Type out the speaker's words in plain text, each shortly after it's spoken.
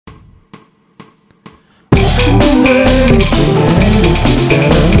Hello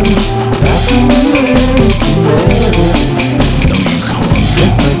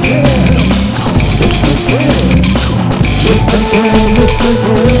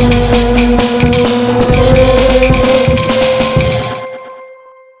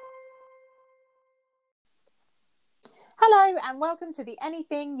and welcome to the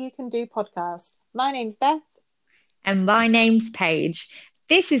Anything You Can Do podcast. My name's Beth. And my name's Paige.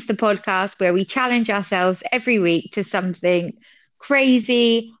 This is the podcast where we challenge ourselves every week to something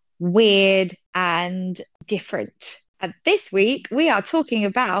crazy, weird, and different. And this week, we are talking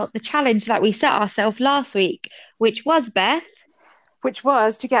about the challenge that we set ourselves last week, which was, Beth. Which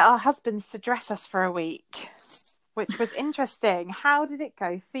was to get our husbands to dress us for a week, which was interesting. How did it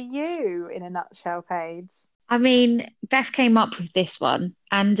go for you in a nutshell, Paige? I mean, Beth came up with this one,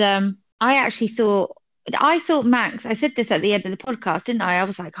 and I thought Max, I said this at the end of the podcast, didn't I? I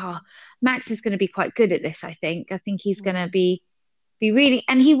was like, oh, Max is going to be quite good at this, I think. I think he's going to be really,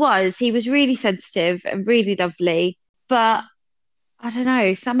 and he was really sensitive and really lovely. But I don't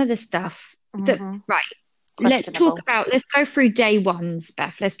know, some of the stuff right. Let's go through day ones,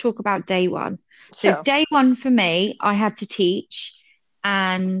 Beth. Let's talk about day one. Sure. So day one for me, I had to teach,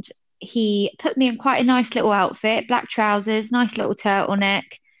 and he put me in quite a nice little outfit, black trousers, nice little turtleneck.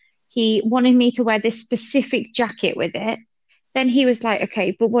 He wanted me to wear this specific jacket with it. Then he was like,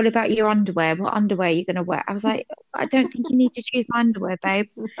 okay, but what about your underwear? What underwear are you going to wear? I was like, I don't think you need to choose my underwear, babe.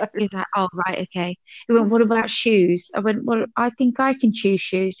 No. He was like, oh, right, okay. He went, what about shoes? I went, well, I think I can choose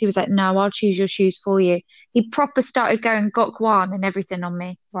shoes. He was like, no, I'll choose your shoes for you. He proper started going Gok Wan and everything on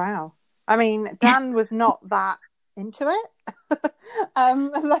me. Wow. I mean, Dan was not that into it.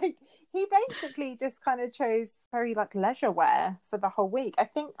 He basically just kind of chose very leisure wear for the whole week. I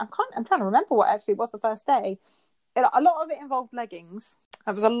think I'm trying to remember what actually was the first day. A lot of it involved leggings.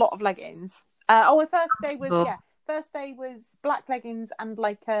 There was a lot of leggings. The first day was black leggings and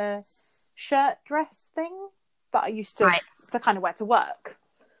like a shirt dress thing that I used to kind of wear to work.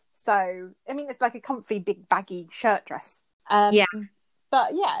 So I mean, it's like a comfy big baggy shirt dress. But yeah,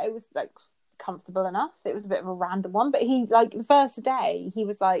 it was like comfortable enough. It was a bit of a random one, but he the first day he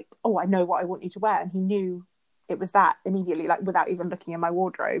was like, oh, I know what I want you to wear, and he knew it was that immediately, without even looking in my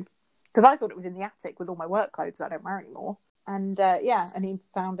wardrobe, because I thought it was in the attic with all my work clothes that I don't wear anymore. And and he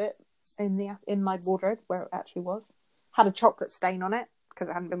found it in my wardrobe where it actually was. Had a chocolate stain on it because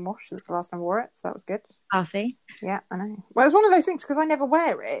it hadn't been washed since the last time I wore it, so that was good. I'll see. Yeah, I know. Well, it was one of those things because I never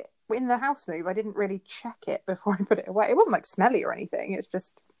wear it. In the house move, I didn't really check it before I put it away. It wasn't smelly or anything. It's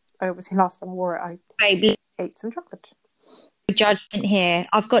just obviously last time I wore it, I ate some chocolate. Judgment here.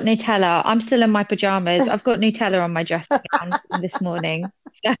 I've got Nutella. I'm still in my pajamas. I've got Nutella on my dressing gown this morning.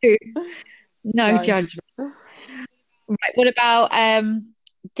 So no judgment. Right. What about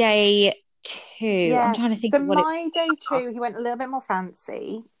day two? Yeah. I'm trying to think of what my day two, he went a little bit more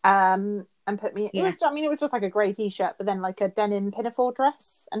fancy. And put me it was just like a grey t-shirt, but then like a denim pinafore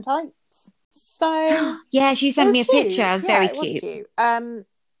dress and tights. So yes, you sent me a picture. Yeah, very cute.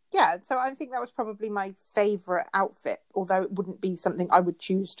 Yeah, so I think that was probably my favourite outfit, although it wouldn't be something I would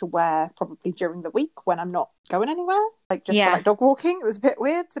choose to wear probably during the week when I'm not going anywhere. For dog walking, it was a bit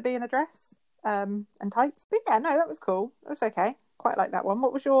weird to be in a dress and tights. But yeah, no, that was cool. It was okay. Quite like that one.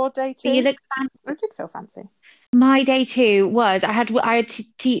 What was your day two? You look fancy. I did feel fancy. My day two was I had to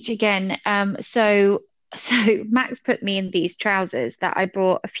teach again. So Max put me in these trousers that I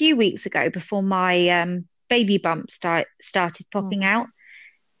bought a few weeks ago before my baby bump started popping out.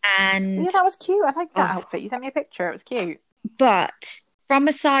 And yeah, that was cute. I like that outfit. You sent me a picture. It was cute. But from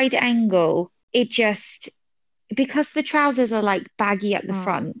a side angle, it just, because the trousers are baggy at the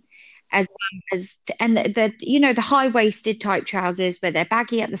front, as well as, and the high-waisted type trousers where they're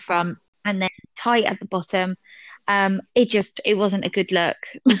baggy at the front and then tight at the bottom. It wasn't a good look.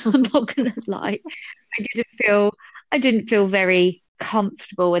 I'm not gonna lie. I didn't feel very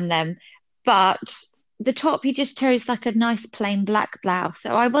comfortable in them. But the top, he just chose a nice plain black blouse. So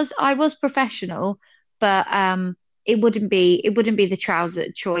I was professional, but it wouldn't be the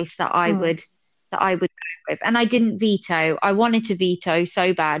trouser choice that I would go with. And I didn't veto. I wanted to veto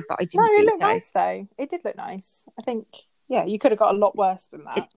so bad, but I didn't veto. It looked nice though. It did look nice. I think you could have got a lot worse than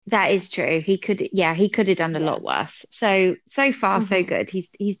that. That is true. He could have done a lot worse. So far so good.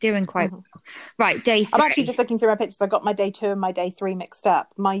 He's doing quite well. Right, day 3. I'm actually just looking through my pictures. I got my day 2 and my day 3 mixed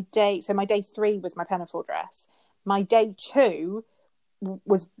up. My day 3 was my pinafore dress. My day 2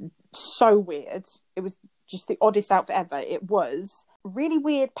 was so weird. It was just the oddest outfit ever. It was really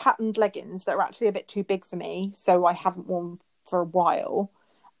weird patterned leggings that are actually a bit too big for me, so I haven't worn for a while.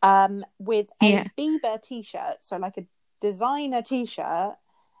 With a Bieber t-shirt, so like a designer t-shirt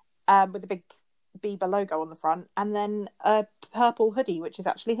with a big Bieber logo on the front, and then a purple hoodie, which is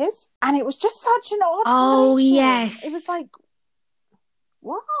actually his. And it was just such an odd Oh, combination. yes. It was like,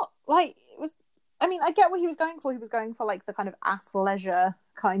 what? Like, it was. I mean, I get what he was going for. He was going for like the kind of athleisure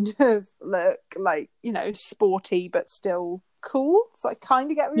kind of look, like, you know, sporty but still cool. So I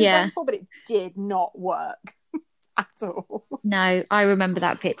kind of get what he was going for, but it did not work at all. No, I remember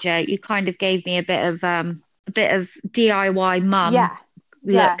that picture. You kind of gave me a bit of DIY mum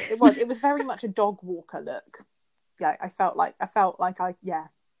look. It was very much a dog walker look. Yeah, I felt like I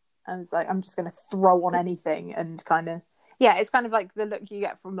was like, I'm just going to throw on anything and kind of, yeah, it's kind of like the look you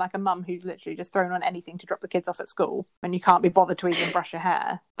get from like a mum who's literally just thrown on anything to drop the kids off at school when you can't be bothered to even brush your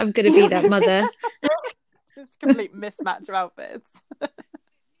hair. I'm going to be that mother. It's a complete mismatch of outfits.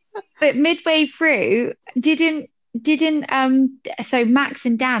 But midway through, didn't so Max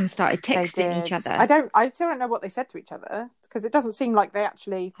and Dan started texting each other. I still don't know what they said to each other, because it doesn't seem like they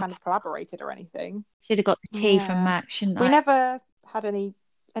actually kind of collaborated or anything. Should have got the tea from Max, shouldn't I? We never had any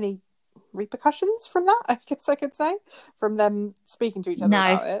repercussions from that, I guess I could say, from them speaking to each other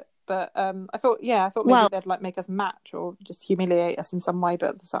about it. But I thought maybe they'd like make us match or just humiliate us in some way,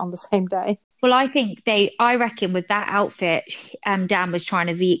 but on the same day. Well, I reckon with that outfit, Dan was trying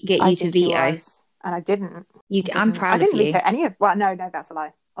to get you to veto. And I didn't. I'm proud of you. I didn't veto any of. Well, no, that's a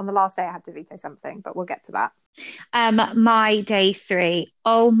lie. On the last day, I had to veto something, but we'll get to that. My day 3.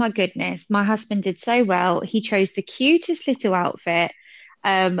 Oh my goodness, my husband did so well. He chose the cutest little outfit,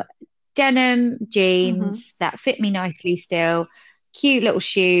 denim jeans that fit me nicely still, cute little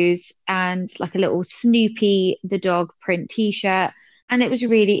shoes, and like a little Snoopy the dog print t-shirt. And it was a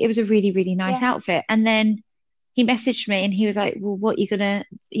really, really nice outfit. And then he messaged me and he was like, well, you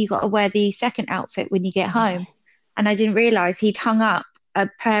got to wear the second outfit when you get home. And I didn't realize he'd hung up a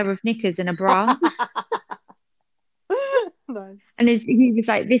pair of knickers and a bra. Nice. And he was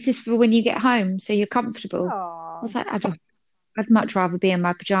like, this is for when you get home, so you're comfortable. Aww. I was like, I'd much rather be in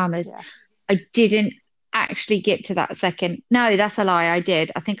my pajamas. Yeah. I didn't actually get to that second. No, that's a lie. I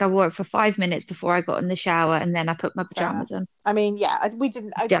did. I think I wore it for 5 minutes before I got in the shower, and then I put my pajamas on. I mean, yeah, we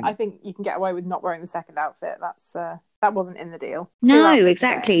didn't. I think you can get away with not wearing the second outfit. That wasn't in the deal. No,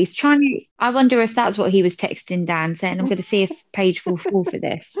 exactly. He's trying. I wonder if that's what he was texting Dan, saying, "I'm going to see if Paige will fall for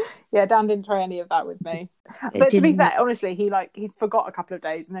this." Yeah, Dan didn't try any of that with me. But to be fair, honestly, he forgot a couple of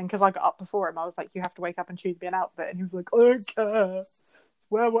days, and then because I got up before him, I was like, "You have to wake up and choose me an outfit," and he was like, "I don't care,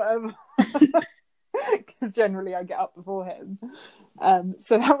 wear whatever." Because generally I get up before him.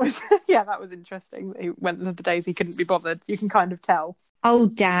 So that was interesting. He went the days he couldn't be bothered. You can kind of tell. Oh,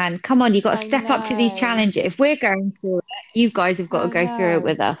 Dan, come on, you got to step up to these challenges. If we're going through it, you guys have got to go through it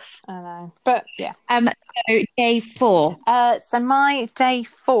with us. I know. But yeah. So day 4. So my day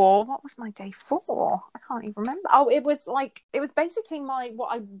 4, what was my day 4? I can't even remember. Oh, it was basically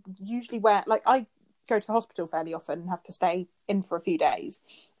what I usually wear. Like, I go to the hospital fairly often and have to stay in for a few days.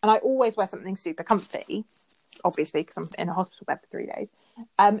 And I always wear something super comfy, obviously, because I'm in a hospital bed for 3 days.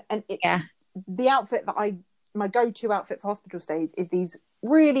 And the outfit that my go-to outfit for hospital stays is these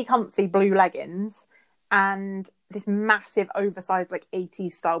really comfy blue leggings and this massive oversized like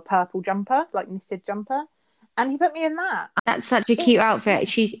 80s style purple jumper, like knitted jumper. And he put me in that. That's such a cute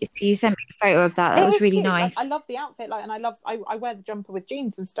outfit. You sent me a photo of that. That was really cute. Nice. I love the outfit, and I wear the jumper with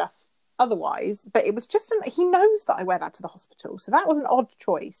jeans and stuff otherwise, but it was just he knows that I wear that to the hospital, so that was an odd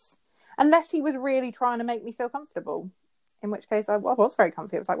choice, unless he was really trying to make me feel comfortable, in which case I was very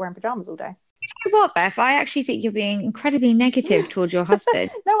comfy. It was like wearing pajamas all day. You know what, Beth? I actually think you're being incredibly negative towards your husband.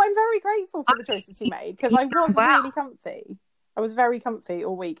 No, I'm very grateful for the choices he made, because I was really comfy. I was very comfy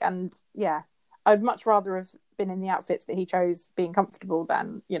all week, and yeah, I'd much rather have been in the outfits that he chose being comfortable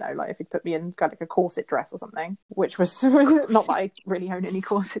than, like if he'd put me in kind of like a corset dress or something, which was not that I really own any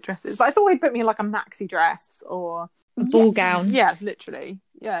corset dresses, but I thought he'd put me in like a maxi dress or a ball gown. Yeah, literally.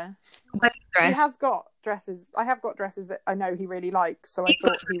 Yeah. Dress. He has got dresses. I have got dresses that I know he really likes, so I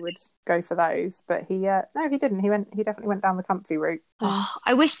thought he would go for those, but he didn't. He definitely went down the comfy route. Oh,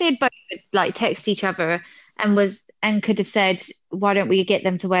 I wish they'd both text each other and could have said, why don't we get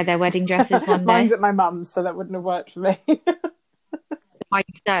them to wear their wedding dresses one day? Mine's at my mum's, so that wouldn't have worked for me. Mine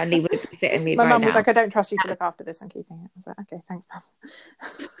certainly wouldn't be fitting me. My mum was now. like, I don't trust you to look after this. I'm keeping it. I was like, okay, thanks,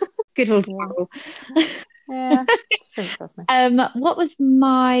 mum. Good old Carol. Yeah. Don't trust me. What was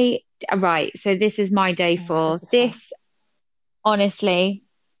my right? So this is my day 4. This honestly,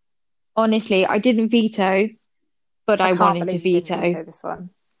 I didn't veto, but I wanted to veto this one.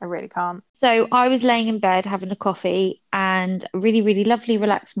 I really can't. So I was laying in bed having a coffee and a really, really lovely,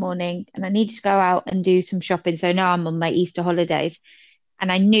 relaxed morning, and I needed to go out and do some shopping. So now I'm on my Easter holidays,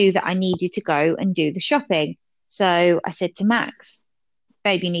 and I knew that I needed to go and do the shopping. So I said to Max,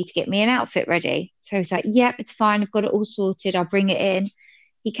 babe, you need to get me an outfit ready. So he was like, yep, it's fine. I've got it all sorted. I'll bring it in.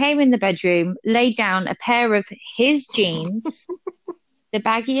 He came in the bedroom, laid down a pair of his jeans, the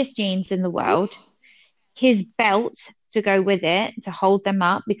baggiest jeans in the world, his belt to go with it to hold them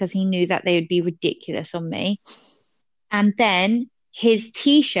up because he knew that they would be ridiculous on me. And then his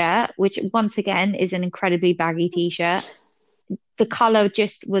t-shirt, which once again is an incredibly baggy t-shirt. The color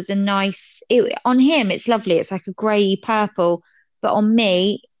just was on him, it's lovely. It's like a grey purple, but on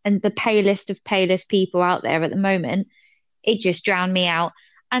me and the palest of palest people out there at the moment, it just drowned me out.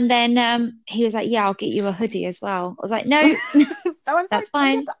 And then he was like, yeah, I'll get you a hoodie as well. I was like, no, that's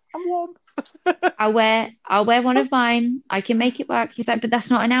fine. I'm warm. I'll wear one of mine. I can make it work. He's like, but that's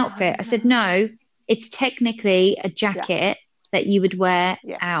not an outfit. I said, no, it's technically a jacket that you would wear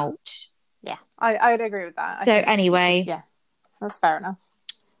out. Yeah, I would agree with that. Anyway. Yeah, that's fair enough.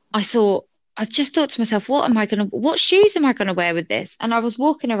 I just thought to myself, what shoes am I going to wear with this? And I was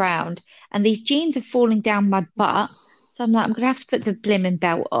walking around and these jeans are falling down my butt. So I'm like, I'm going to have to put the blimmin'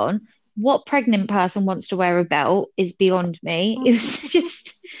 belt on. What pregnant person wants to wear a belt is beyond me. It was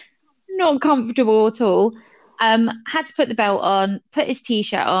just not comfortable at all. Had to put the belt on, put his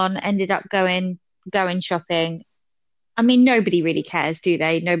t-shirt on, ended up going shopping. I mean, nobody really cares, do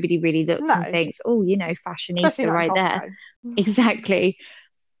they? Nobody really looks and thinks, oh, fashionista right there. Exactly.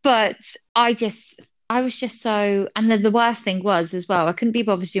 But I was just so, and then the worst thing was as well, I couldn't be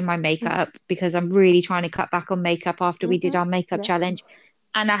bothered doing my makeup because I'm really trying to cut back on makeup after we did our makeup challenge.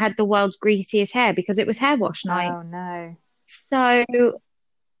 And I had the world's greasiest hair because it was hair wash night. Oh, no. So,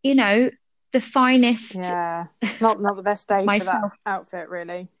 the finest. Yeah, it's not the best day for that outfit,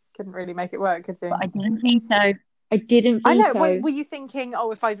 really. Couldn't really make it work, could you? But I didn't veto. I know. Were you thinking,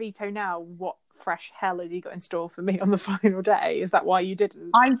 oh, if I veto now, what fresh hell have you got in store for me on the final day? Is that why you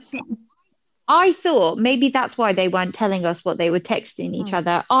didn't? I thought maybe that's why they weren't telling us what they were texting each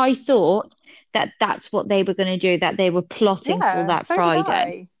other. I thought that that's what they were going to do, that they were plotting for that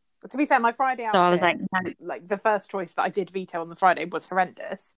Friday. But to be fair, my Friday outfit, so I was like, no. Like the first choice that I did veto on the Friday was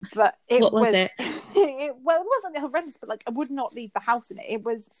horrendous. But what was it? It wasn't horrendous, but like I would not leave the house in it. It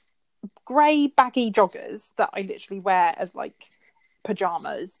was grey baggy joggers that I literally wear as like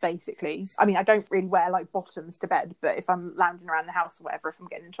pajamas, basically. I mean, I don't really wear like bottoms to bed, but if I'm lounging around the house or whatever, if I'm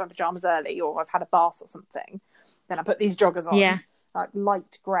getting into my pajamas early or I've had a bath or something, then I put these joggers on. Yeah. Like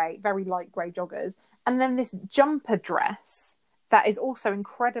light grey, very light grey joggers. And then this jumper dress that is also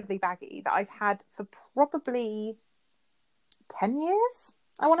incredibly baggy that I've had for probably 10 years,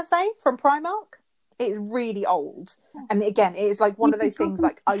 I want to say, from Primark. It's really old. And again, it is like one of those things,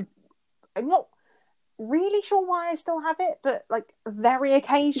 like I'm not really sure why I still have it, but like very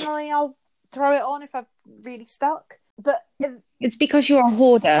occasionally I'll throw it on if I've really stuck. But it's because you're a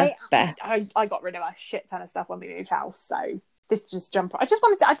hoarder, Beth. I got rid of a shit ton of stuff when we moved house, so this just jumper. I just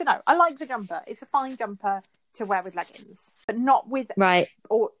wanted to, I don't know, I like the jumper. It's a fine jumper to wear with leggings, but not with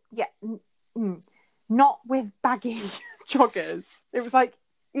not with baggy joggers. It was like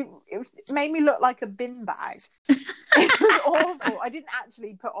it made me look like a bin bag. It was awful. I didn't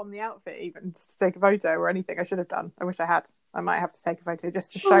actually put on the outfit even to take a photo or anything. I should have done. I wish I had. I might have to take a photo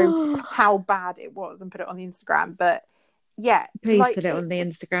just to show how bad it was and put it on the Instagram. But yeah, please put it on the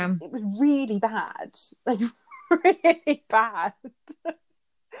Instagram. It was really bad, like really bad.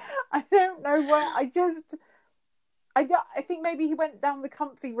 I don't know where. I think maybe he went down the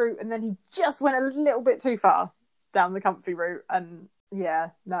comfy route and then he just went a little bit too far down the comfy route. And yeah,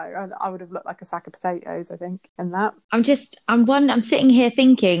 no, I would have looked like a sack of potatoes, I think, in that. I'm sitting here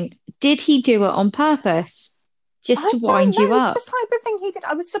thinking, did he do it on purpose? Just to wind you up? It's the type of thing he did.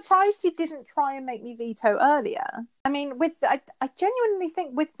 I was surprised he didn't try and make me veto earlier. I mean, I genuinely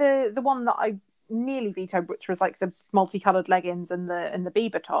think with the one that I nearly vetoed, which was like the multicolored leggings and the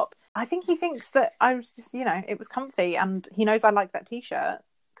Bieber top, I think he thinks that I was just, it was comfy, and he knows I like that t-shirt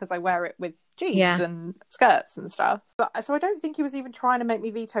because I wear it with jeans and skirts and stuff. But so I don't think he was even trying to make me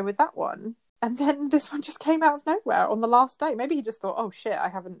veto with that one. And then this one just came out of nowhere on the last day. Maybe he just thought, oh shit, I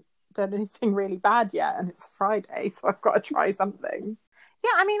haven't done anything really bad yet, and it's Friday, so I've got to try something. Yeah,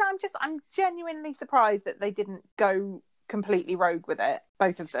 I mean, I'm genuinely surprised that they didn't go completely rogue with it,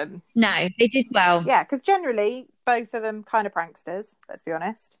 both of them. No, they did well. Yeah, because generally both of them kind of pranksters, let's be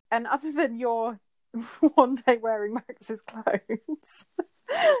honest. And other than your one day wearing Max's clothes.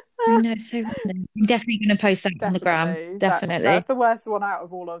 I know, so funny. I'm definitely going to post that on the gram. Definitely. That's the worst one out of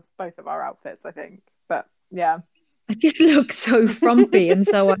both of our outfits, I think. But yeah. I just look so frumpy and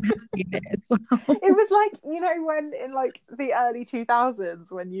so unhappy in it as well. It was like, when in like the early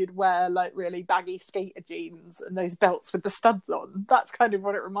 2000s when you'd wear like really baggy skater jeans and those belts with the studs on. That's kind of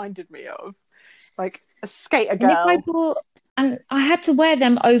what it reminded me of. Like a skater girl. And I had to wear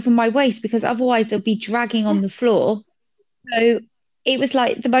them over my waist because otherwise they'll be dragging on the floor. So it was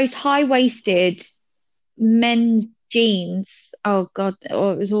like the most high-waisted men's jeans. Oh God,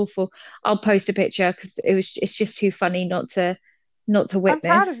 oh, it was awful. I'll post a picture because it's just too funny not to I'm proud of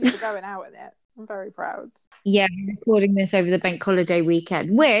witness. you for going out with it. I'm very proud. Yeah, we're recording this over the bank holiday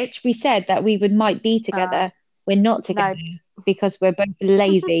weekend, which we said that we might be together. We're not together because we're both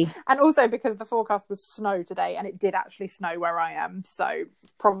lazy. And also because the forecast was snow today, and it did actually snow where I am. So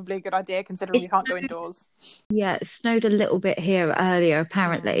it's probably a good idea considering we can't go indoors. Yeah, it snowed a little bit here earlier,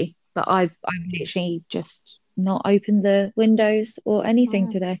 apparently, but I've literally just not opened the windows or anything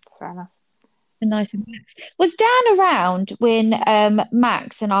today. That's fair enough. Been nice and relaxed. Was Dan around when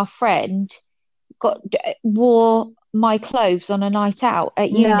Max and our friend wore my clothes on a night out at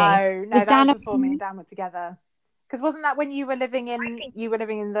uni? No, Was that Dan was before me and Dan were together. Because wasn't that when you were living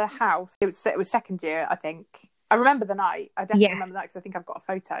in the house? It was second year, I think. I remember the night. I definitely remember that because I think I've got a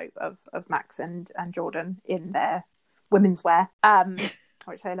photo of Max and Jordan in their women's wear,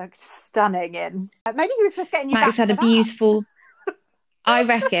 which they look stunning in. Maybe he was just getting you Max back had a beautiful. I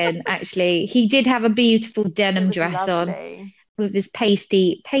reckon actually he did have a beautiful denim dress on with his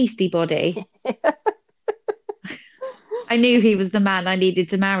pasty body. I knew he was the man I needed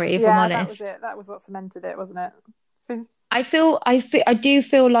to marry, if I'm honest. That was it. That was what cemented it, wasn't it? I do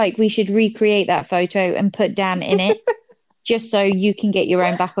feel like we should recreate that photo and put Dan in it, just so you can get your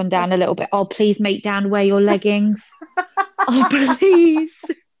own back on Dan a little bit. Oh, please make Dan wear your leggings. Oh, please.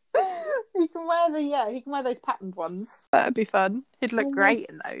 He can wear those patterned ones. That'd be fun. He'd look great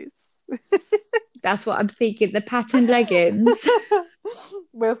in those. That's what I'm thinking. The patterned leggings.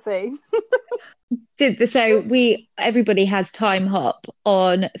 We'll see. So everybody has Time Hop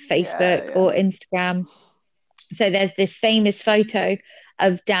on Facebook or Instagram. So there's this famous photo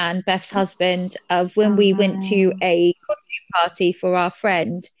of Dan, Beth's husband, of when we went to a costume party for our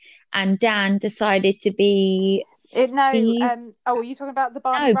friend, and Dan decided to be are you talking about the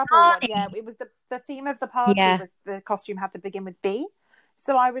Barney Rubble one? Yeah, it was the theme of the party was the costume had to begin with B.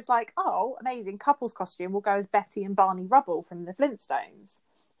 So I was like, oh, amazing, couple's costume. We'll go as Betty and Barney Rubble from the Flintstones.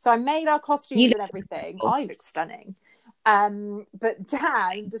 So I made our costumes and everything. I looked stunning. But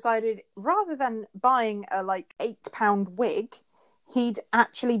Dan decided rather than buying a like £8 wig, he'd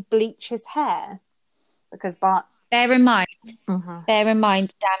actually bleach his hair because bear in mind, Dan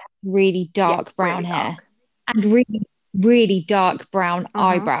has really dark brown hair and really, really dark brown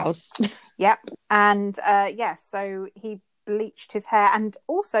eyebrows. Yep. And so he bleached his hair and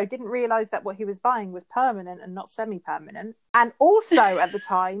also didn't realize that what he was buying was permanent and not semi-permanent, and also at the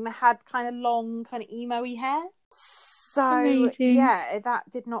time had kind of long kind of emo-y hair. So amazing. That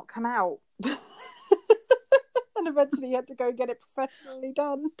did not come out. And eventually he had to go get it professionally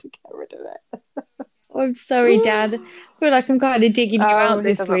done to get rid of it. I'm sorry, Dad. I feel like I'm kind of digging you out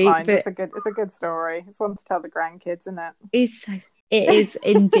this week. But it's a good story. It's one to tell the grandkids, isn't it? It is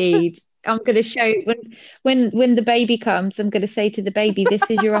indeed. I'm going to show when the baby comes. I'm going to say to the baby, "This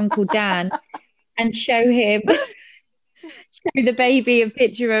is your Uncle Dan," and show the baby a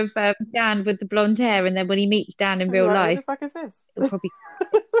picture of Dan with the blonde hair, and then when he meets Dan in real life, what the fuck is this? He'll probably.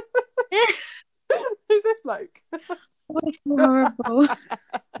 Who's this bloke? Oh, it's horrible.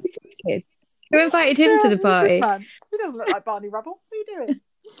 Who invited him to the party? He doesn't look like Barney Rubble. What are you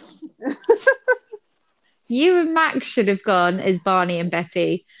doing? You and Max should have gone as Barney and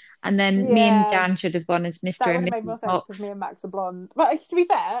Betty. And then me and Dan should have gone as Mr. and Mrs. That would have made more sense because me and Max are blonde. But to be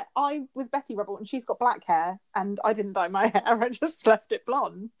fair, I was Betty Rubble and she's got black hair and I didn't dye my hair. I just left it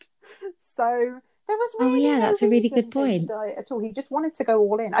blonde. So there was really that's a really good point. At all. He just wanted to go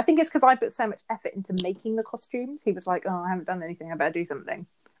all in. I think it's because I put so much effort into making the costumes. He was like, oh, I haven't done anything. I better do something.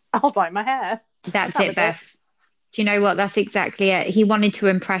 I'll dye my hair. That's it, Beth. Do you know what? That's exactly it. He wanted to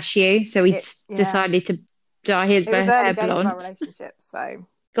impress you. So he decided to dye his hair blonde. Our relationship, so...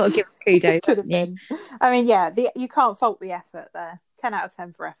 Got to give kudos. Could have been. I mean, you can't fault the effort there. 10 out of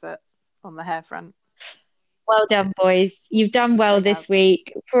 10 for effort on the hair front. Well done, boys. You've done well this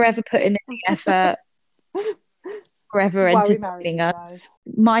week. Forever putting in the effort. Forever entertaining us.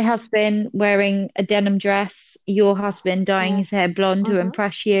 My husband wearing a denim dress. Your husband dyeing his hair blonde to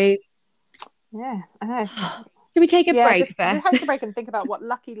impress you. Yeah, I know. Should we take a break, Beth? We have to break and think about what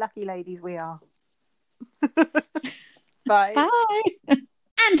lucky ladies we are. Bye. Bye.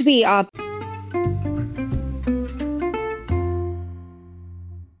 And we are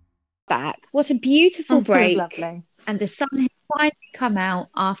back. What a beautiful break. Lovely. And the sun has finally come out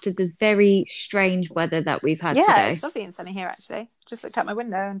after the very strange weather that we've had today. Yeah, it's lovely and sunny here, actually. Just looked out my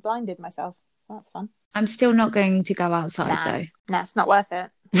window and blinded myself. That's fun. I'm still not going to go outside, though. No, it's not worth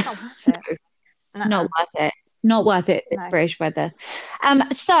it. It's not worth it. Not worth it. Not worth it, this No. British weather.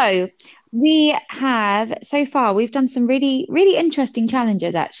 So we have so far we've done some really, really interesting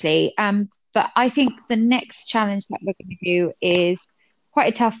challenges actually. But I think the next challenge that we're going to do is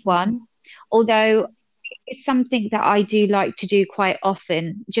quite a tough Mhm. one, although it's something that I do like to do quite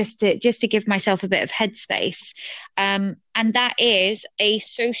often, just to give myself a bit of headspace. And that is a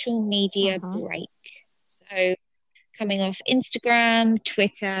social media Mhm. break. So coming off Instagram,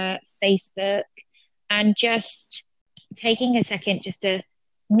 Twitter, Facebook, and just taking a second just to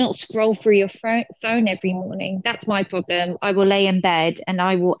not scroll through your phone every morning. That's my problem. I will lay in bed and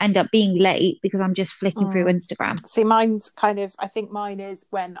I will end up being late because I'm just flicking through Mm. Instagram. See, mine's kind of, I think mine is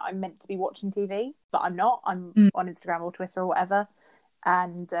when I'm meant to be watching TV, but I'm not. I'm Mm. on Instagram or Twitter or whatever.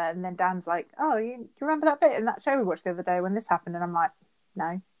 And then Dan's like, "Oh, do you remember that bit in that show we watched the other day when this happened?" And I'm like,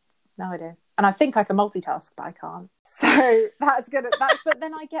 "No, no, I do." And I think I can multitask, but I can't. So that's good. But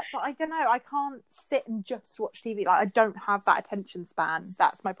then but I don't know. I can't sit and just watch TV. Like I don't have that attention span.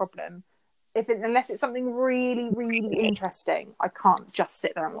 That's my problem. Unless it's something really, really interesting, I can't just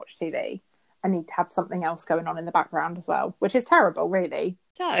sit there and watch TV. I need to have something else going on in the background as well, which is terrible, really.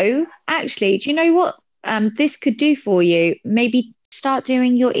 So, actually, do you know what this could do for you? Maybe start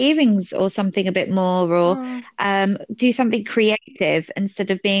doing your earrings or something a bit more, or Mm, do something creative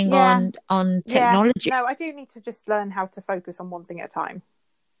instead of being yeah, on yeah. technology. No, I do need to just learn how to focus on one thing at a time.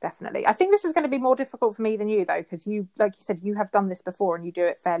 Definitely. I think this is going to be more difficult for me than you, though, because you, like you said, you have done this before and you do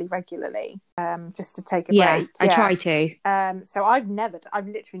it fairly regularly, just to take a Yeah, break. I Yeah. try to. So I've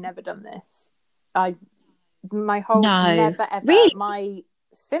literally never done this. I've No, never ever, really?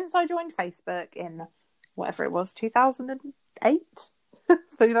 since I joined Facebook in whatever it was, 2008,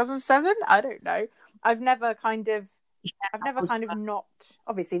 2007, I don't know. I've never kind of, not,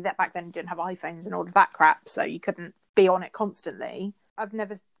 obviously that back then you didn't have iPhones and all of that crap, so you couldn't be on it constantly. I've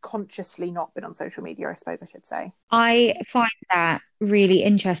never consciously not been on social media, I suppose I should say. I find that really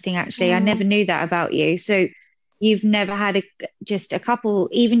interesting, actually. I never Mm, knew that about you. So you've never had just a couple,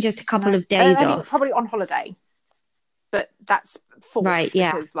 even just a couple no, of days only off. probably on holiday, but that's Right, forced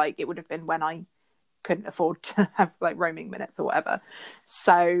yeah. because like it would have been when I couldn't afford to have like roaming minutes or whatever.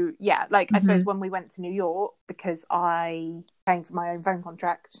 So yeah, like I suppose Hmm. when we went to New York, because I paying for my own phone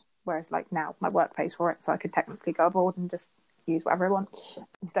contract, whereas like now my work pays for it, so I could technically go abroad and just use whatever I want.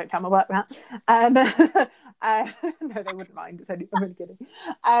 Don't tell my work that. No, they wouldn't mind. I'm really kidding.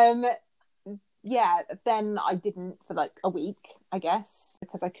 Um, yeah, then I didn't for like a week, I guess,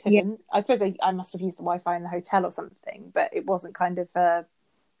 because I Yeah. couldn't. I suppose I must have used the Wi-Fi in the hotel or something, but it wasn't kind of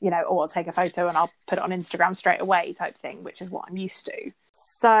oh, I'll take a photo and I'll put it on Instagram straight away type thing, which is what I'm used to.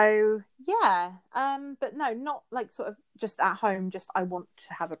 So yeah, but no, not like sort of just at home. Just I want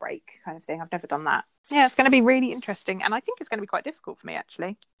to have a break kind of thing. I've never done that. Yeah, it's going to be really interesting, and I think it's going to be quite difficult for me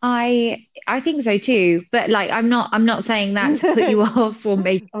actually. I think so too. But like I'm not saying that to put you off or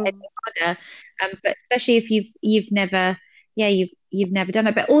make it um, any harder. But especially if you've never yeah, you've never done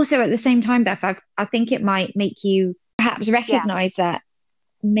it. But also at the same time, Beth, I think it might make you perhaps yeah, recognize that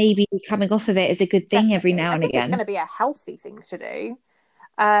maybe coming off of it is a good thing every definitely. now I and think it's going again. to be a healthy thing to do.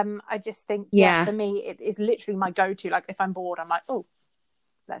 I just think, yeah, Yeah. for me, it is literally my go-to. Like if I'm bored, I'm like, oh,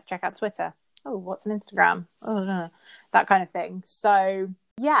 let's check out Twitter. Oh, what's an Instagram? Oh, no. That kind of thing. So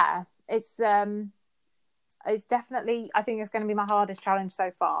yeah, it's definitely. I think it's going to be my hardest challenge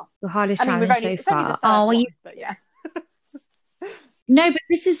so far. The hardest I mean, challenge so it's only the far. third Oh, well, one, but yeah, no, but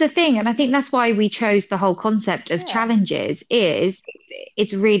this is the thing, and I think that's why we chose the whole concept of yeah, challenges is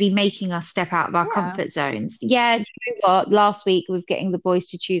it's really making us step out of our yeah. comfort zones. Yeah, do you know what? Last week with getting the boys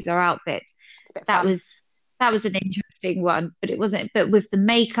to choose our outfits, It's a bit that fun. was that was an interesting one, but it wasn't. But with the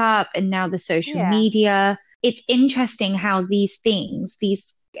makeup and now the social Yeah, media, it's interesting how these things,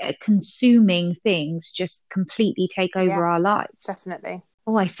 these consuming things, just completely take yeah, over our lives. definitely.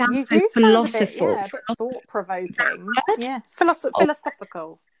 Oh, I sound You so do sound a bit, philosophical. yeah, a bit thought-provoking. Word? Yeah, Oh,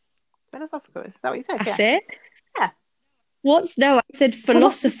 philosophical. Philosophical. Is that what you said? that's Yeah, it. yeah. What's no? I said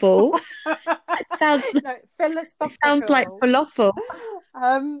philosophical. Philosophical. It sounds No, it sounds like philosophical. falafel.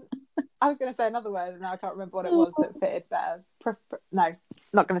 Um, I was going to say another word, and now I can't remember what it was Oh, that fitted better. No,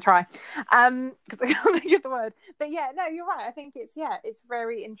 not going to try. Because I can't think of the word. But yeah, no, you're right. I think it's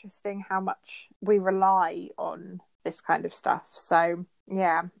very interesting how much we rely on this kind of stuff. So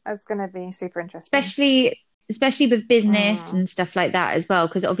yeah, it's going to be super interesting. especially with business Mm, and stuff like that as well,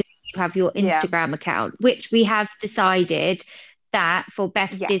 because obviously you have your yeah, Instagram account, which we have decided that for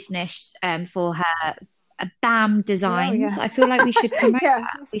Beth's yes, business for her BAM yeah, designs, yeah, I feel like we should promote yeah.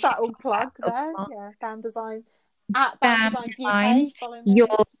 that. We should Subtle put that plug up there. on- Yeah, sound design. at Bad Designs UK. Finds Follow me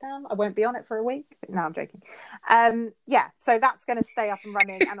your on Instagram. I won't be on it for a week. No, I'm joking. Yeah, so that's going to stay up and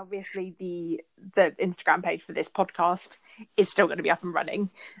running, and obviously the Instagram page for this podcast is still going to be up and running.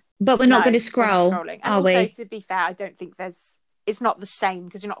 But we're not going to scroll, scrolling. And are also, we? to be fair, I don't think it's not the same,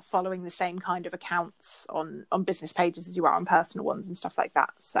 because you're not following the same kind of accounts on business pages as you are on personal ones and stuff like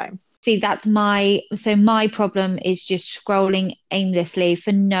that. So see, that's my problem is just scrolling aimlessly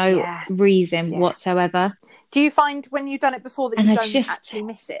for no reason whatsoever. Do you find when you've done it before that you don't actually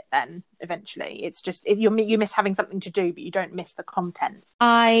miss it then eventually? It's just you miss having something to do, but you don't miss the content.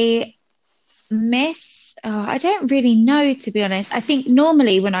 I don't really know, to be honest. I think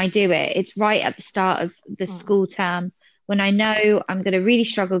normally when I do it, it's right at the start of the school term, when I know I'm going to really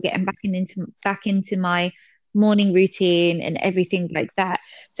struggle getting back into my morning routine and everything like that.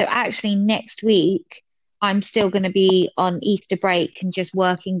 So actually next week, I'm still going to be on Easter break and just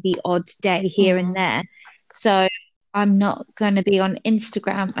working the odd day here and there. So I'm not going to be on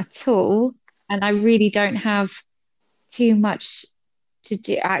Instagram at all. And I really don't have too much to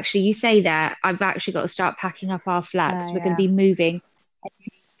do. Actually, you say that, I've actually got to start packing up our flat because we're going to be moving.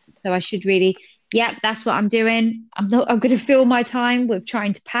 So I should really, that's what I'm doing. I'm going to fill my time with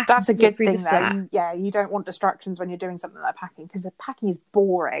trying to pack. That's a good thing, though. You don't want distractions when you're doing something like packing, because the packing is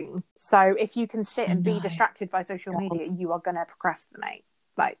boring. So if you can sit and be distracted by social media, you are going to procrastinate.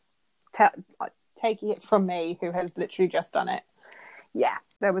 Taking it from me, who has literally just done it. Yeah,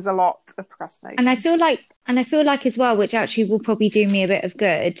 there was a lot of procrastination. And I feel like as well, which actually will probably do me a bit of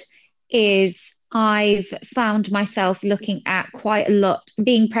good, is I've found myself looking at quite a lot,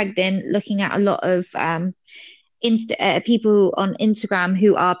 being pregnant, looking at a lot of people on Instagram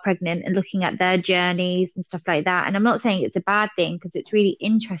who are pregnant and looking at their journeys and stuff like that. And I'm not saying it's a bad thing, because it's really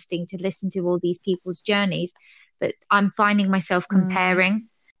interesting to listen to all these people's journeys, but I'm finding myself comparing,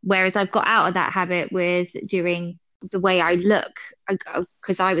 whereas I've got out of that habit with doing the way I look,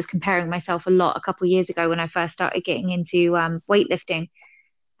 because I was comparing myself a lot a couple of years ago when I first started getting into weightlifting,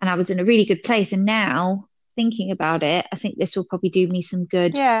 and I was in a really good place. And now thinking about it, I think this will probably do me some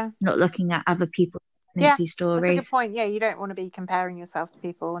good. Not looking at other people's pregnancy stories. That's a good point. You don't want to be comparing yourself to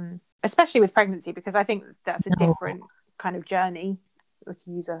people, and especially with pregnancy, because I think that's a different kind of journey,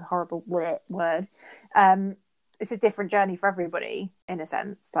 to use a horrible word. It's a different journey for everybody, in a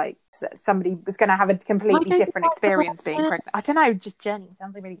sense. Like, somebody was going to have a completely different experience being pregnant. I don't know, just journey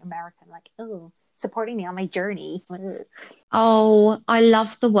sounds like really American. Like, supporting me on my journey. Oh, I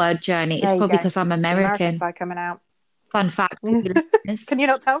love the word journey. It's probably because I'm American. Side coming out. Fun fact. Can you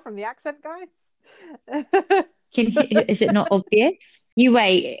not tell from the accent, guys? Is it not obvious? You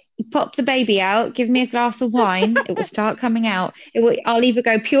wait, pop the baby out, give me a glass of wine, it will start coming out. I'll either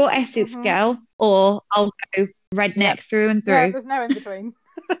go pure Essex girl, or I'll go redneck through and through. Yeah, there's no in between.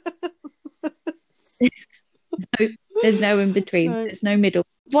 There's no in between. There's no middle.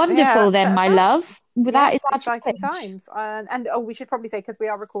 Wonderful, then, my love. That is exciting times. And we should probably say, because we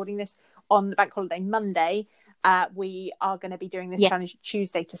are recording this on the bank holiday Monday, we are going to be doing this challenge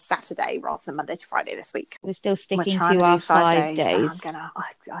Tuesday to Saturday rather than Monday to Friday this week. We're still sticking to our 5 days.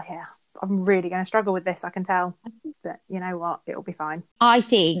 I'm really going to struggle with this, I can tell. But you know what? It'll be fine. I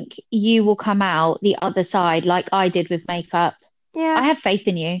think you will come out the other side like I did with makeup. Yeah. I have faith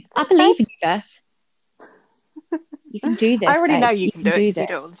in you. I believe in you, Beth. You can do this. I already know you can do it. You do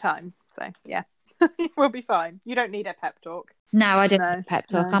it all the time. So, yeah. We'll be fine. You don't need a pep talk. No, I don't need a pep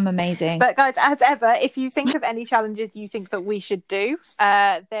talk. I'm amazing. But guys, as ever, if you think of any challenges you think that we should do,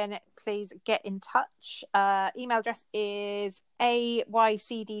 then please get in touch. Email address is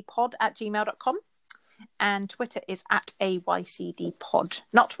aycdpod@gmail.com, and Twitter is @aycdpod.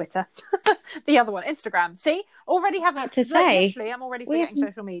 Not Twitter. The other one, Instagram. See? Already have to say. Literally, I'm already forgetting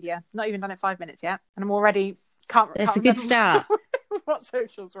social media. Not even done it 5 minutes yet. And I'm already It's a good start. What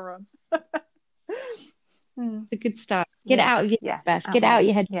socials we're on. It's a good start. Get it out of your head, Beth. Get out of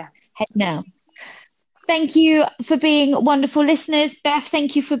your head now. Thank you for being wonderful listeners. Beth,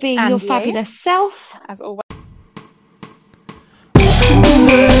 thank you for being your fabulous self. As always.